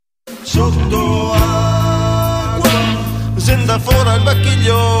sotto acqua, senta fuori il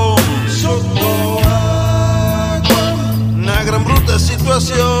bacchiglione, sotto acqua, una gran brutta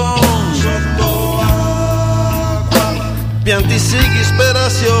situazione, sotto acqua, pianti sighi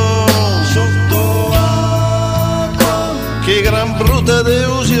sperazione, sotto acqua, che gran brutta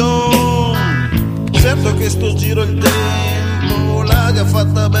delusione, certo che sto giro il tempo l'ha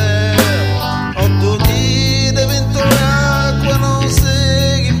fatta bene, 8 dì di vento e acqua non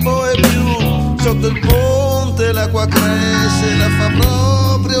segui poi più, sotto il ponte l'acqua cresce, la fa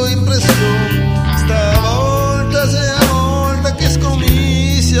proprio impressione, stavolta sei a volta che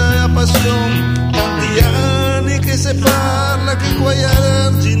scommissa e a passione, tanti anni che se parla che qua a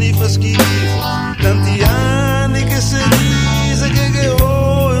argini fa schifo, tanti anni che si dice che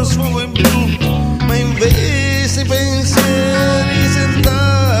ho un sfogo in più, ma invece i pensieri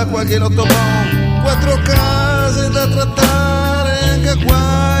senta qualche lotto buono, 4 case da trattare, anche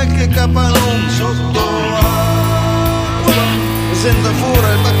qualche capannone, sotto acqua, senta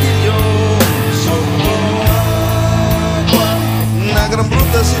fuori il bacchiglione, sotto acqua, una gran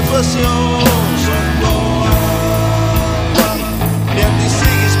brutta situazione, sotto acqua, pianti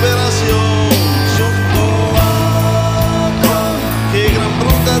sighi sperazione, sotto acqua, che gran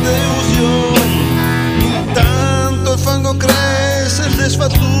brutta delusione, intanto il fango cresce e desfa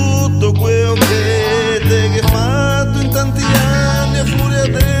tutto quello che hai fatto in tanti anni a furia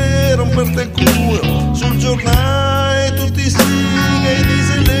di romperti il culo, sul giornale tutti sighi e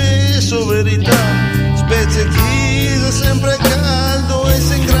dice le sue verità, specie chiesa sempre caldo e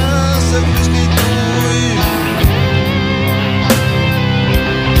si ingrassa più che tu.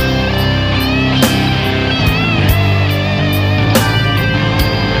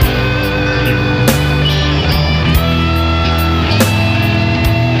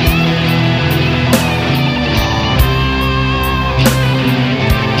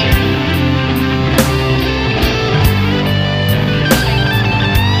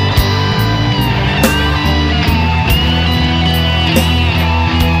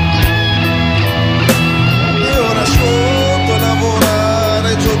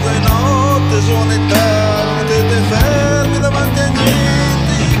 Suone tardi, te fermi davanti a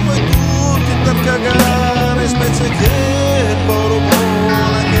niente, poi tutti per cagare, specie che il poro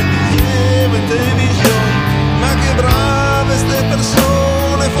buona che diceva in televisione, ma che brave ste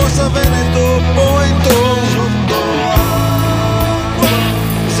persone, forse Veneto poi intorno, sotto acqua,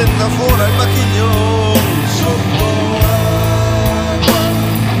 senta fuori il bacchiglione, sotto acqua,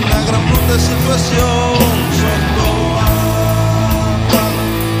 una gran brutta situazione,